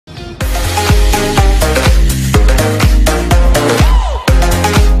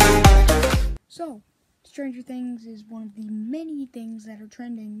Stranger Things is one of the many things that are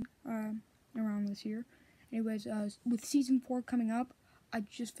trending around this year. Anyways, with season 4 coming up, I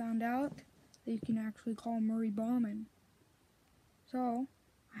just found out that you can actually call Murray Bauman. So,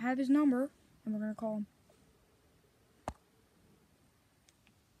 I have his number, and we're going to call him.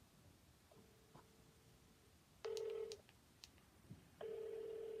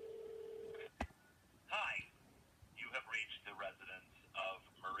 Hi, you have reached the residence of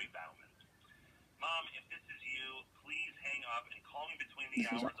Murray Bauman. Mom, if this is you, please hang up and call me between the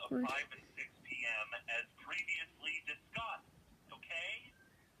hours of 5 and 6 p.m. as previously discussed, okay?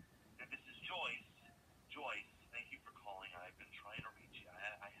 And this is Joyce. Joyce, thank you for calling. I've been trying to reach you.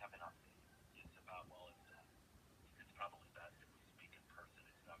 I have an update. It's about, well, it's probably best if we speak in person.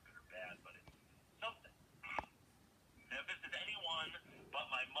 It's not good or bad, but it's something. Now, if this is anyone but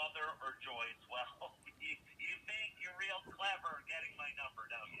my mother or Joyce, well, you think you're real clever getting my number,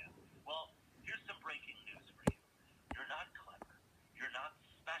 don't you? Well, here's some breaking news for you. You're not clever. You're not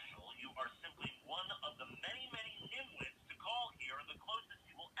special. You are simply one of the many, many nimwits to call here, and the closest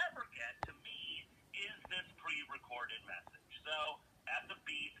you will ever get to me is this pre-recorded message. So, at the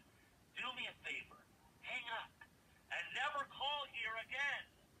beep, do me a favor. Hang up and never call here again.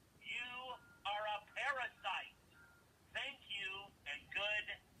 You are a parasite. Thank you, and good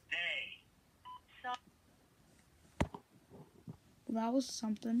day. Well, that was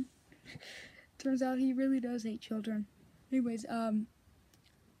something. Turns out he really does hate children. Anyways, that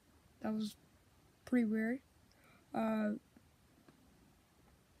was pretty weird.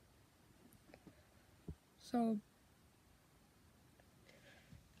 So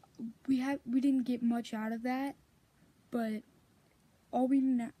we didn't get much out of that, but what we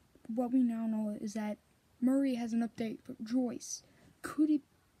now know is that Murray has an update for Joyce. Could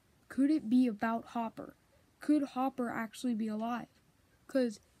it be about Hopper? Could Hopper actually be alive?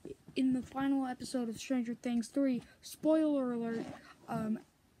 Because in the final episode of Stranger Things 3, spoiler alert,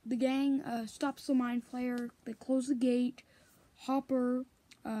 the gang stops the mind flayer. They close the gate. Hopper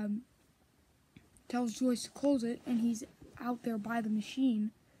tells Joyce to close it, and he's out there by the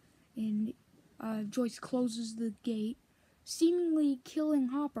machine. And Joyce closes the gate, seemingly killing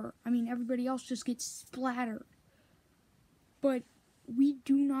Hopper. I mean, everybody else just gets splattered. But we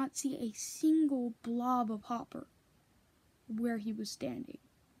do not see a single blob of Hopper where he was standing.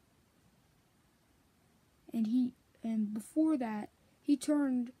 And before that, he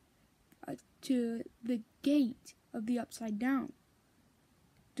turned to the gate of the Upside Down.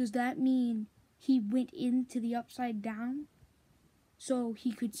 Does that mean he went into the Upside Down so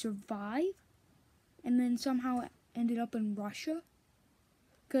he could survive and then somehow ended up in Russia?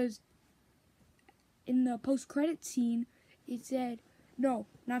 Because in the post-credit scene, it said, no,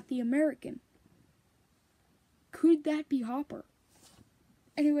 not the American. Could that be Hopper?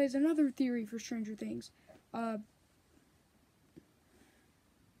 Anyways, another theory for Stranger Things.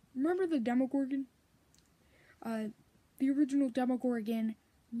 Remember the Demogorgon? The original Demogorgon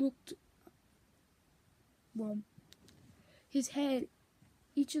looked, well, his head,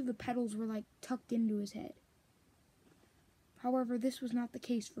 each of the petals were like tucked into his head. However, this was not the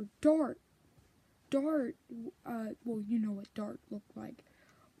case for Dart. Dart, well, you know what Dart looked like.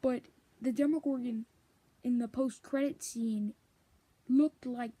 But the Demogorgon in the post-credit scene looked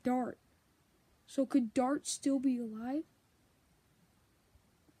like Dart. So could Dart still be alive?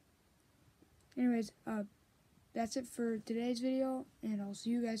 Anyways, that's it for today's video, and I'll see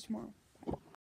you guys tomorrow.